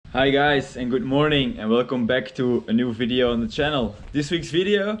Hi guys, and good morning, and welcome back to a new video on the channel. This week's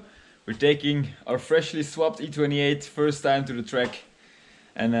video, we're taking our freshly swapped E28 first time to the track,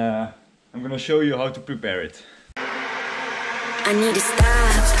 and I'm gonna show you how to prepare it. I need to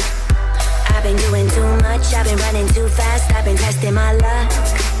stop. I've been doing too much, I've been running too fast, I've been testing my luck.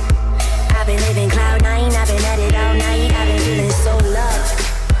 I've been living cloud nine, I've been at it all night, I've been feeling so loved.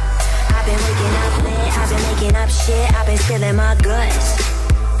 I've been waking up lit, I've been making up shit, I've been spilling my guts.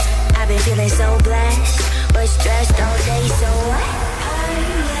 I've been feeling so blessed, but stressed all day, so I'm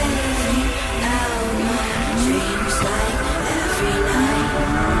living out my dreams like every night. I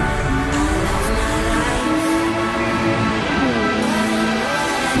love my life.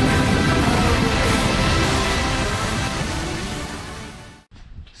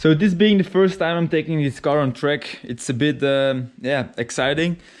 So this being the first time I'm taking this car on track, it's a bit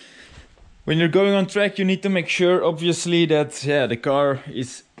exciting. When you're going on track, you need to make sure obviously that the car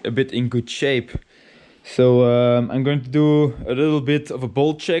is a bit in good shape. So I'm going to do a little bit of a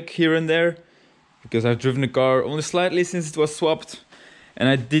bolt check here and there, because I've driven the car only slightly since it was swapped, and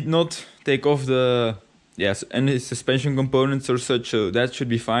I did not take off the any suspension components or such, so that should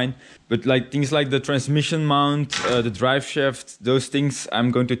be fine. But like things like the transmission mount, the drive shaft, those things I'm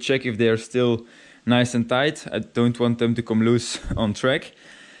going to check if they are still nice and tight. I don't want them to come loose on track.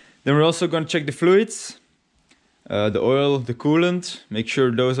 Then we're also going to check the fluids, the oil, the coolant, make sure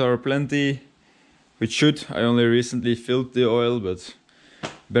those are plenty, which should. I only recently filled the oil, but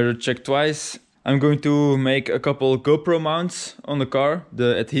better check twice. I'm going to make a couple GoPro mounts on the car,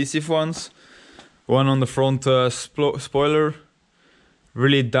 the adhesive ones. One on the front spoiler,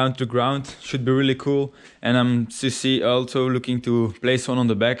 really down to ground, should be really cool. And I'm also looking to place one on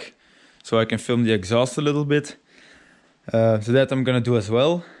the back, so I can film the exhaust a little bit. So that I'm gonna do as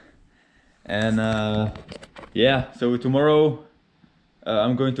well. And so tomorrow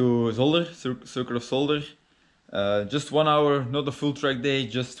I'm going to solder, circuit of solder. Just 1 hour, not a full track day,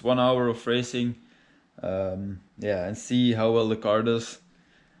 just 1 hour of racing. And see how well the car does.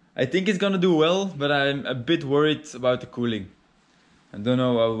 I think it's gonna do well, but I'm a bit worried about the cooling. I don't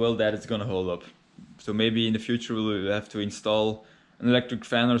know how well that is gonna hold up. So maybe in the future we'll have to install an electric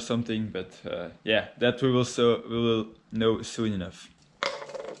fan or something, but that we will know soon enough.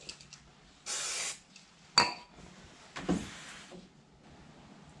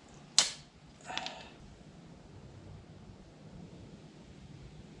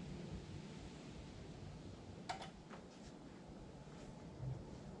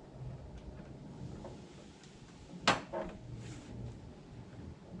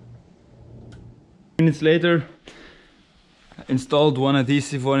 Minutes later, I installed one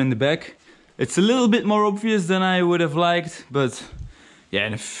adhesive one in the back. It's a little bit more obvious than I would have liked, but yeah,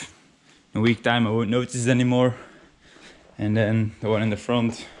 in a week time I won't notice it anymore. And then the one in the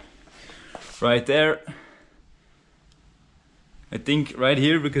front, right there. I think right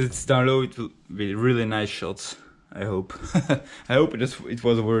here, because it's down low, it will be really nice shots. I hope. I hope it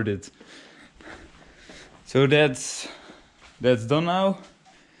was worth it. So that's done now.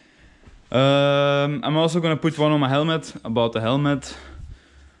 I'm also gonna put one on my helmet. About the helmet,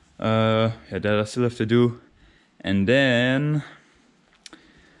 that I still have to do. And then,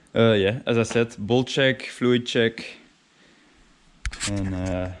 as I said, bolt check, fluid check, and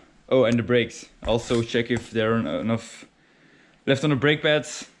and the brakes. Also check if there are enough left on the brake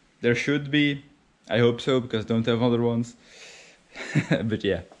pads. There should be. I hope so, because I don't have other ones. But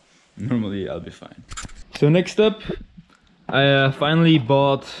yeah, normally I'll be fine. So next up, I finally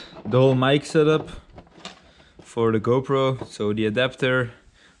bought the whole mic setup for the GoPro. So the adapter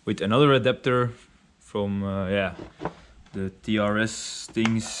with another adapter from the TRS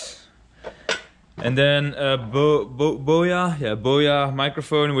things, and then a Boya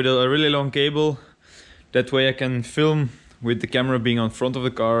microphone with a really long cable. That way I can film with the camera being on front of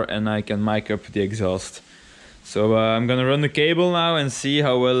the car, and I can mic up the exhaust. So I'm gonna run the cable now and see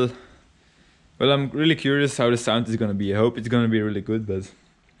how well. Well, I'm really curious how the sound is gonna be. I hope it's gonna be really good, but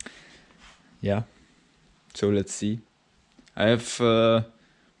yeah. So let's see. I have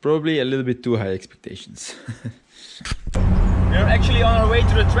probably a little bit too high expectations. We're actually on our way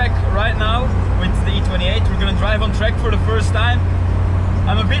to the track right now with the E28. We're gonna drive on track for the first time.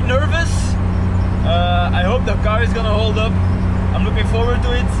 I'm a bit nervous. I hope the car is gonna hold up. I'm looking forward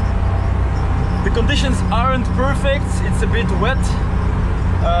to it. The conditions aren't perfect. It's a bit wet.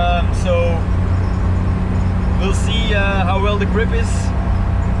 So we'll see how well the grip is.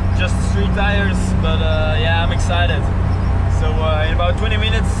 Just street tires, but I'm excited. So in about 20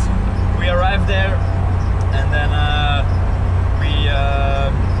 minutes we arrive there, and then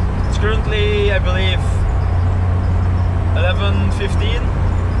it's currently, I believe, 11:15,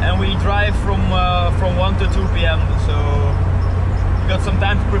 and drive from 1 to 2 p.m. So we got some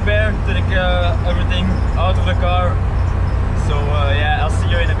time to prepare, to take everything out of the car. So yeah, I'll see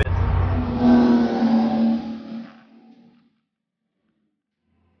you in a bit.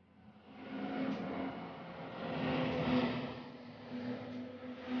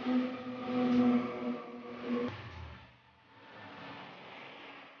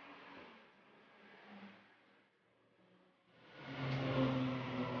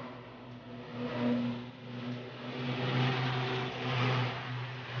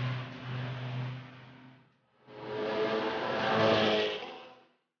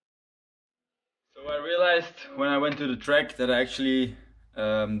 So I realized when I went to the track that actually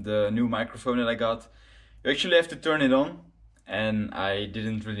the new microphone that I got, you actually have to turn it on, and I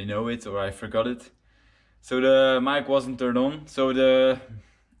didn't really know it, or I forgot it. So the mic wasn't turned on, so the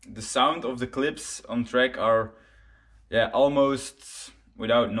sound of the clips on track are almost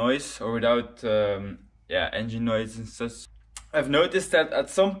without noise, or without engine noise and such. I've noticed that at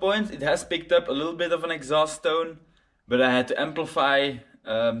some point it has picked up a little bit of an exhaust tone, but I had to amplify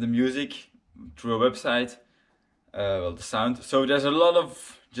the music through a website, well, the sound. So there's a lot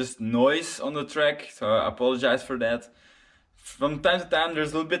of just noise on the track, so I apologize for that. From time to time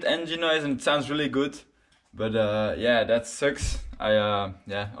there's a little bit engine noise and it sounds really good, but yeah, that sucks. I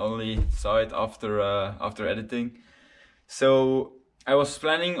only saw it after editing. So I was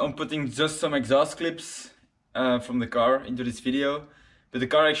planning on putting just some exhaust clips from the car into this video, but the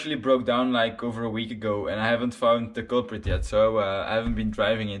car actually broke down like over a week ago and I haven't found the culprit yet, so I haven't been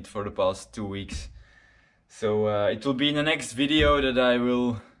driving it for the past 2 weeks. So it will be in the next video that I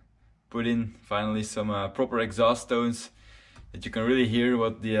will put in finally some proper exhaust tones, that you can really hear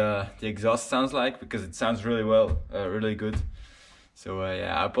what the exhaust sounds like, because it sounds really well, really good. So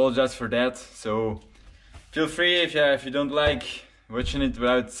yeah, I apologize for that. So feel free, if you don't like watching it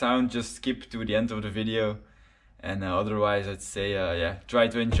without sound, just skip to the end of the video. And otherwise, I'd say try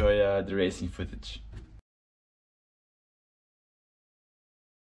to enjoy the racing footage.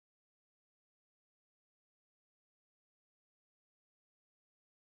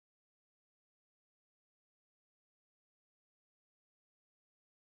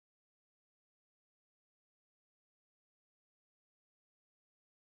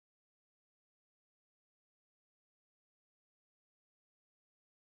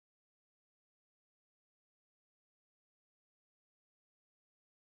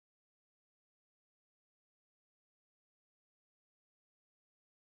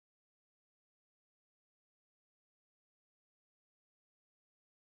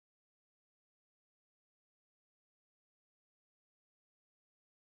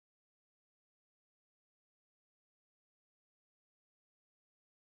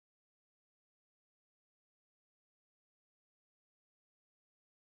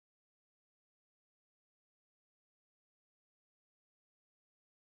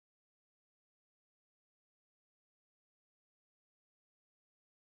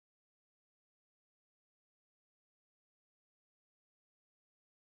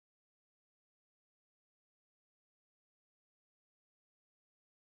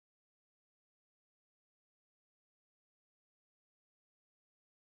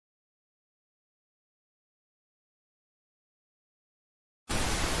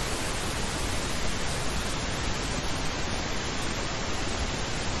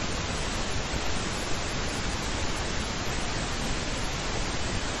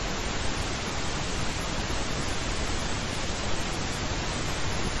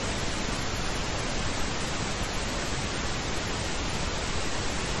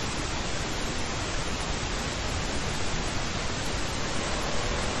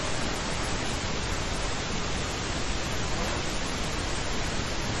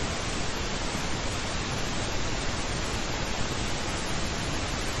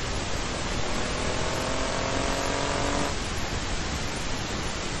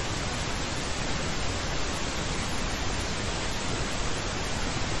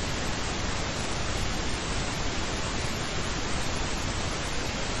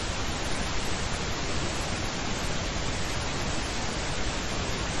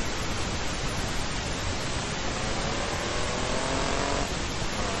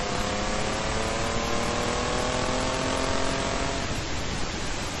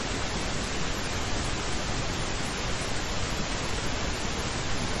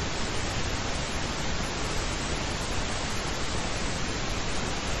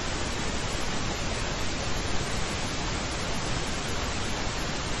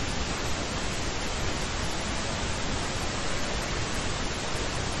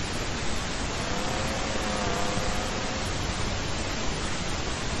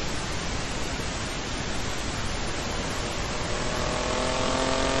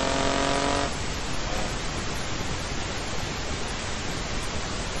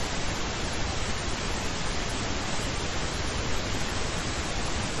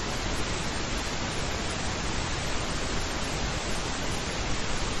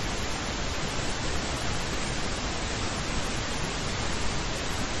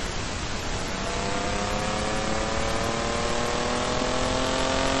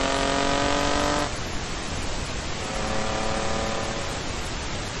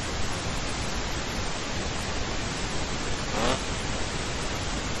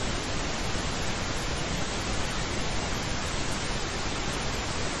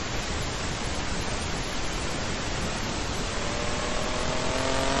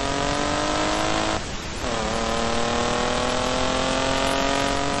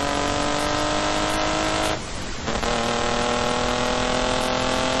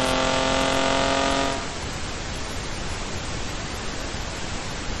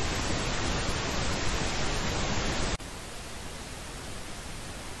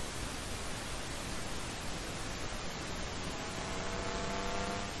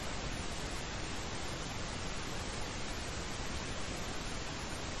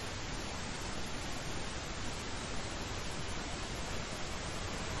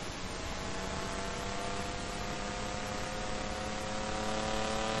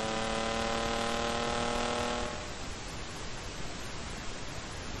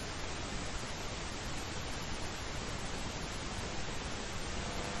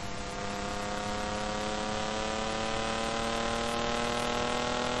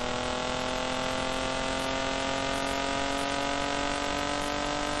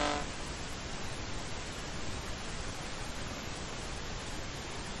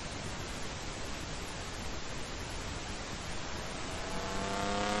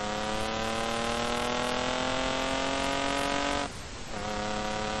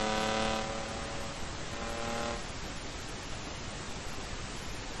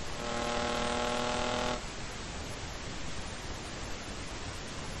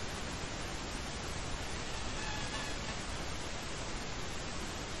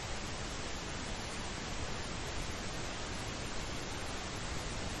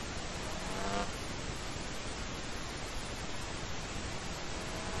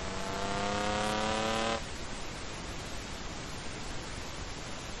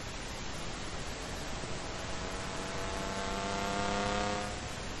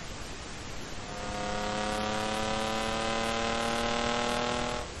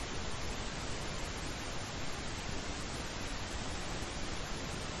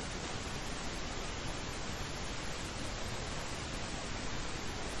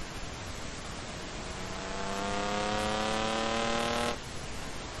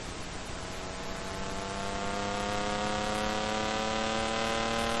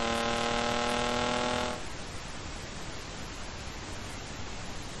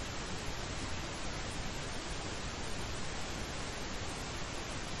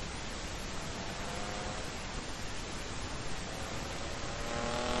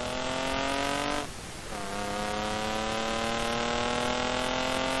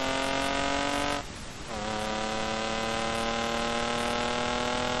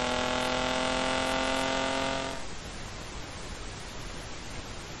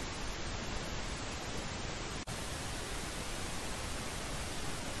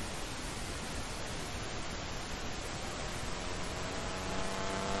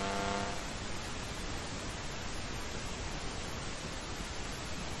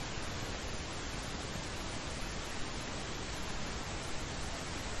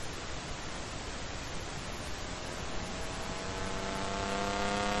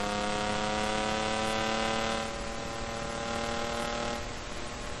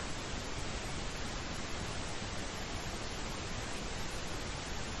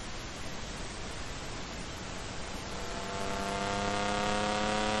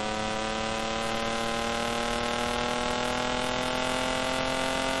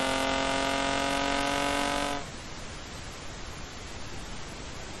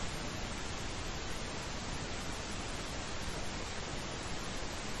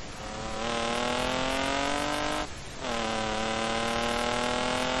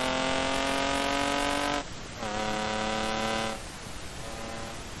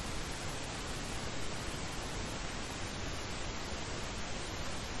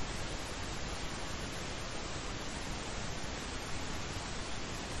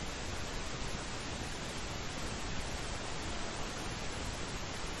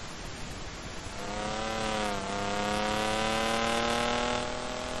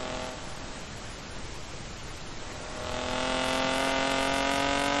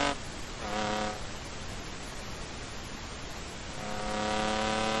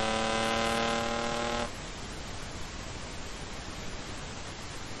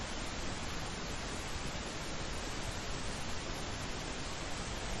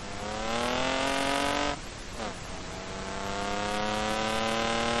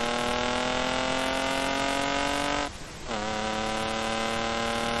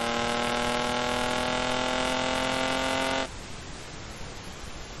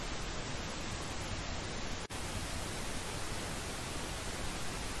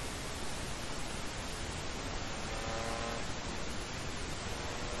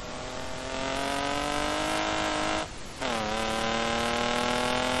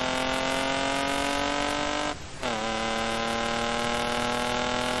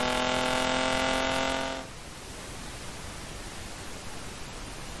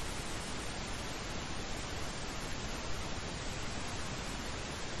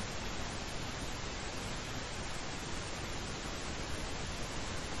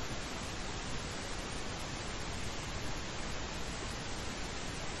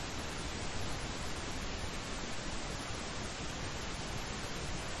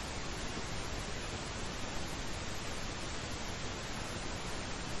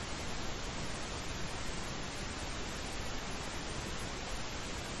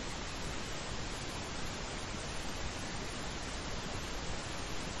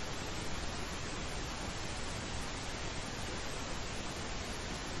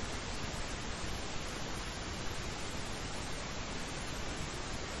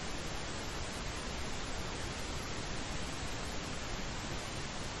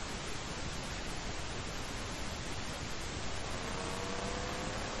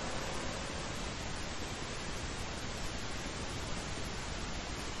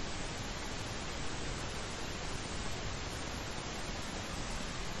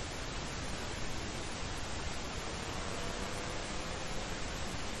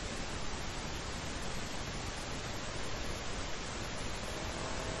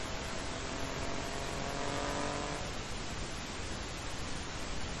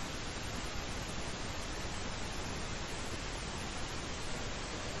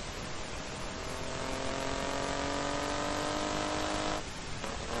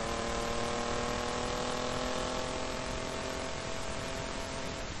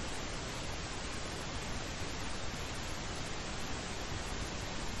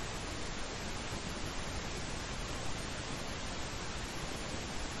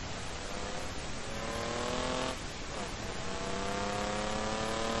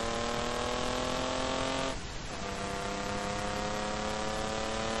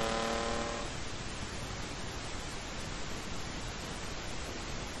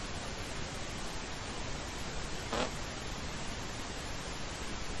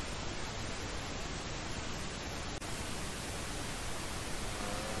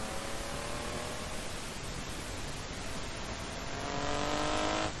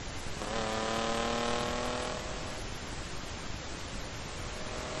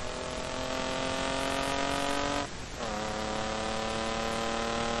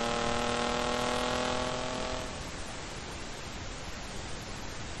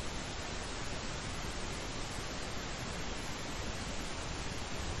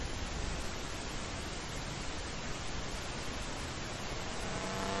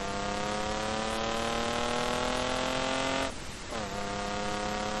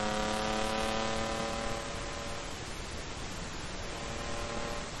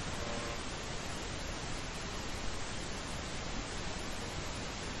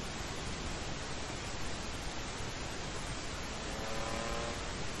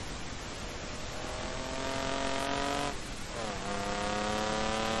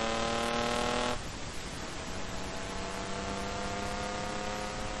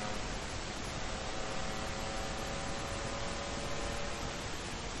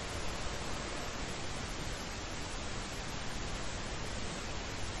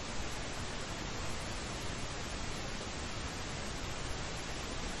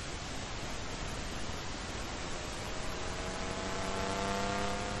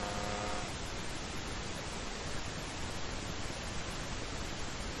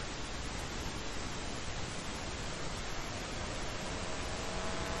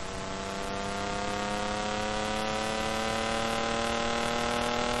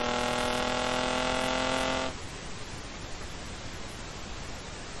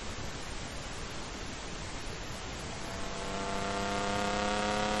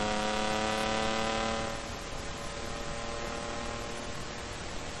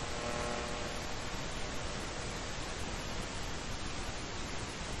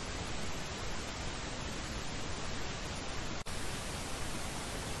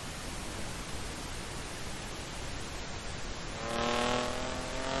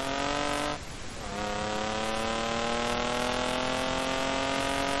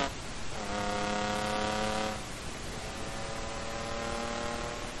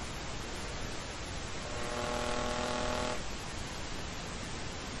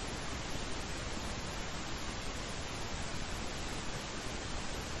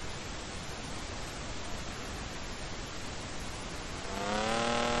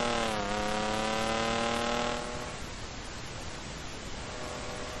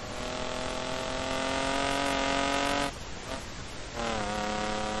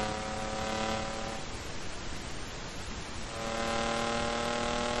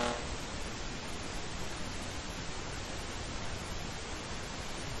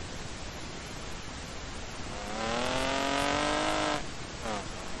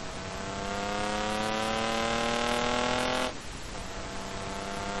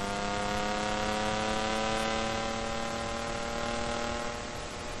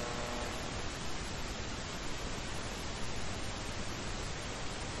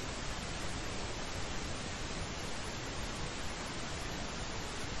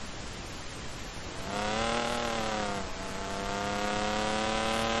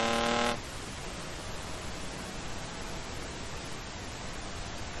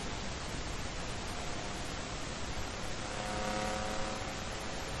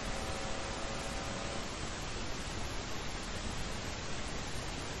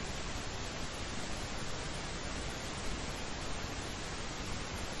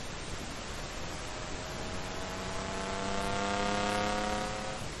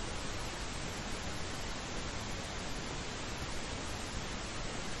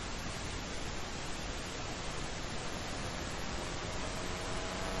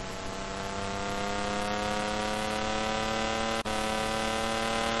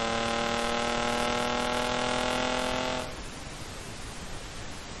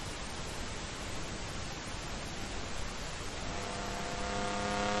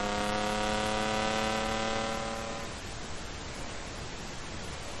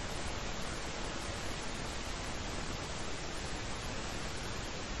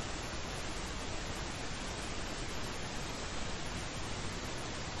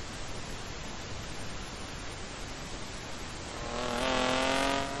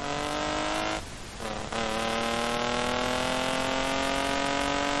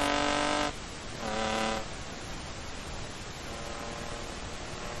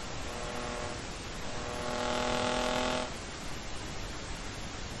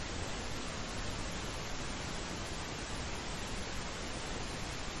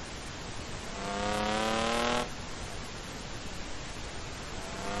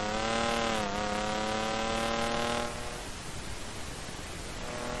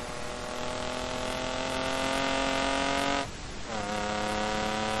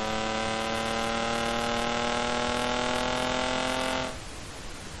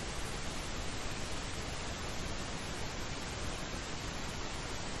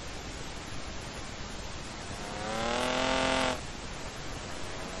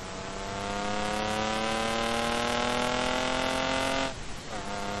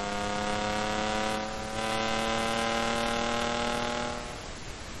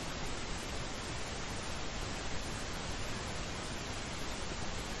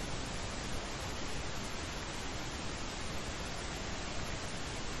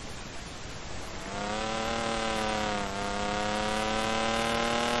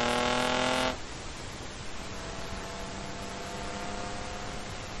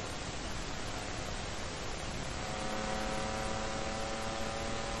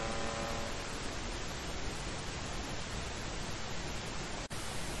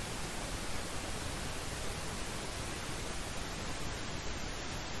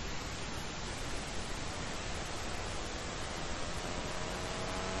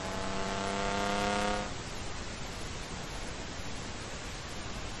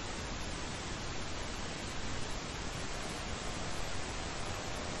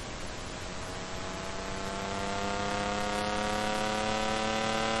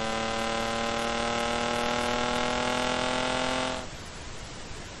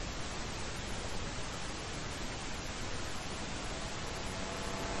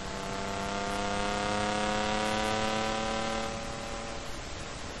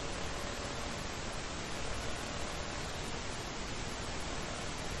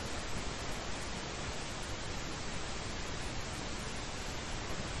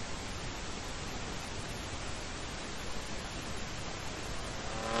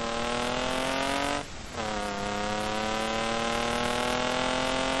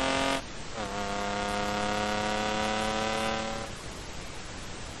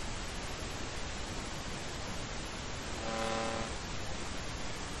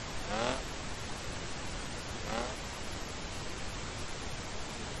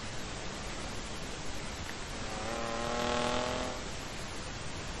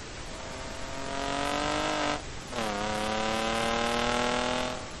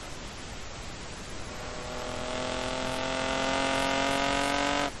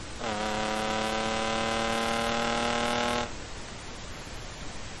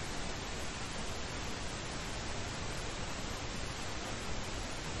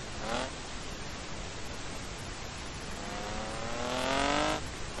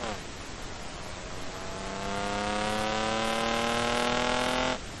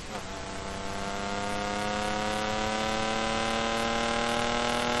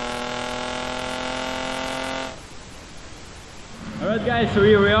 Alright guys, so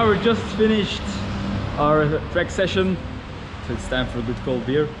here we are, we just finished our track session, so it's time for a good cold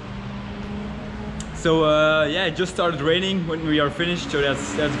beer. So yeah, it just started raining when we are finished, so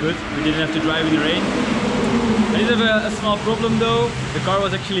that's good. We didn't have to drive in the rain. I did have a small problem though, the car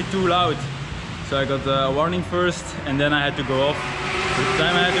was actually too loud. So I got a warning first and then I had to go off. The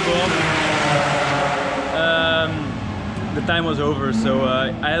time I had to go off, the time was over, so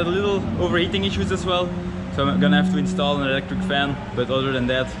I had a little overheating issues as well. So I'm gonna have to install an electric fan, but other than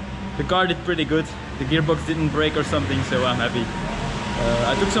that, the car did pretty good. The gearbox didn't break or something, so I'm happy.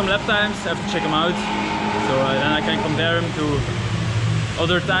 I took some lap times, I have to check them out, so then I can compare them to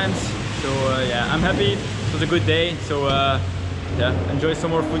other times. So yeah, I'm happy. It was a good day, so yeah, enjoy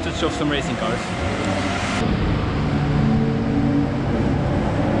some more footage of some racing cars.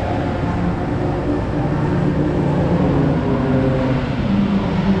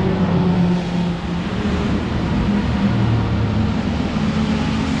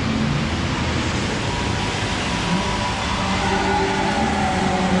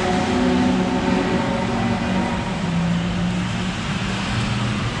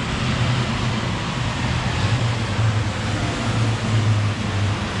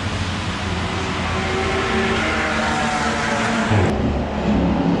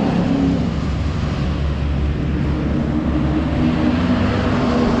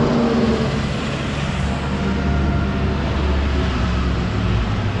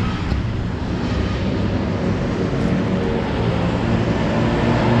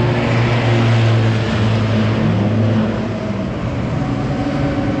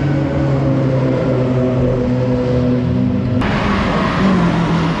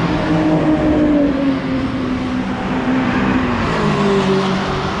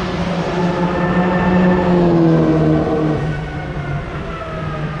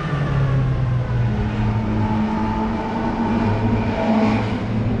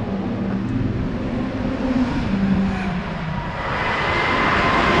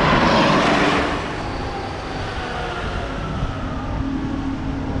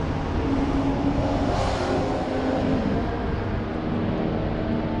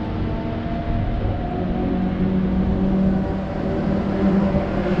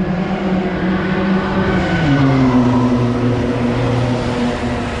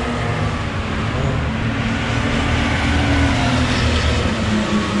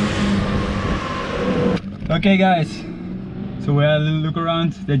 Okay guys, so we had a little look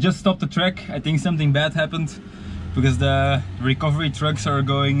around. They just stopped the track. I think something bad happened because the recovery trucks are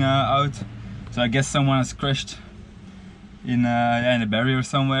going out. So I guess someone has crashed in a barrier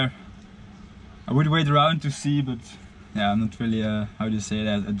somewhere. I would wait around to see, but yeah, I'm not really how do you say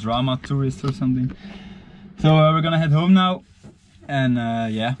that, a drama tourist or something. So we're gonna head home now, and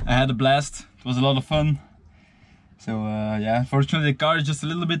yeah, I had a blast. It was a lot of fun. So yeah, unfortunately the car is just a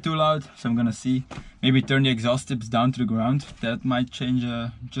little bit too loud, so I'm gonna see. Maybe turn the exhaust tips down to the ground. That might change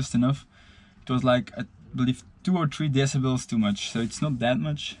just enough. It was like, I believe 2 or 3 decibels too much, so it's not that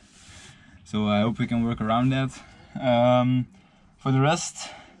much. So I hope we can work around that. For the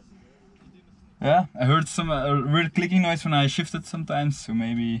rest, yeah, I heard some weird clicking noise when I shifted sometimes, so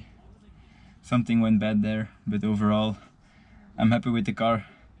maybe something went bad there. But overall, I'm happy with the car.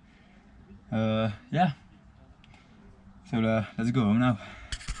 Yeah. So let's go home now.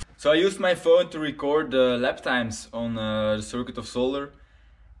 So I used my phone to record the lap times on the circuit of Zolder,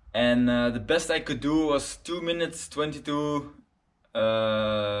 and the best I could do was 2 minutes 22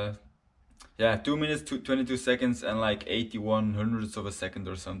 yeah, 2 minutes 22 seconds and like 81 hundredths of a second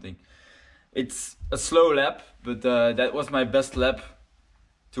or something. It's a slow lap, but that was my best lap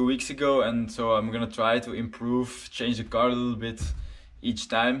 2 weeks ago, and so I'm gonna try to improve, change the car a little bit each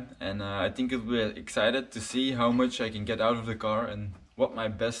time, and I think it'll be excited to see how much I can get out of the car and what my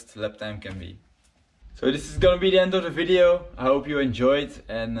best lap time can be. So this is gonna be the end of the video. I hope you enjoyed,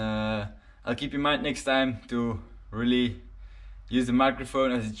 and I'll keep in mind next time to really use the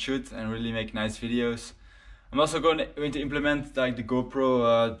microphone as it should and really make nice videos. I'm also going to implement like the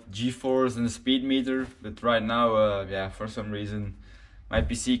GoPro G-force and the speed meter, but right now yeah, for some reason my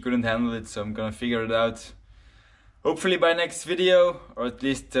PC couldn't handle it, so I'm gonna figure it out hopefully by next video, or at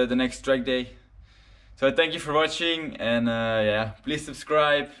least the next track day. So thank you for watching, and yeah, please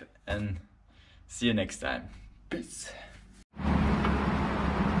subscribe and see you next time. Peace.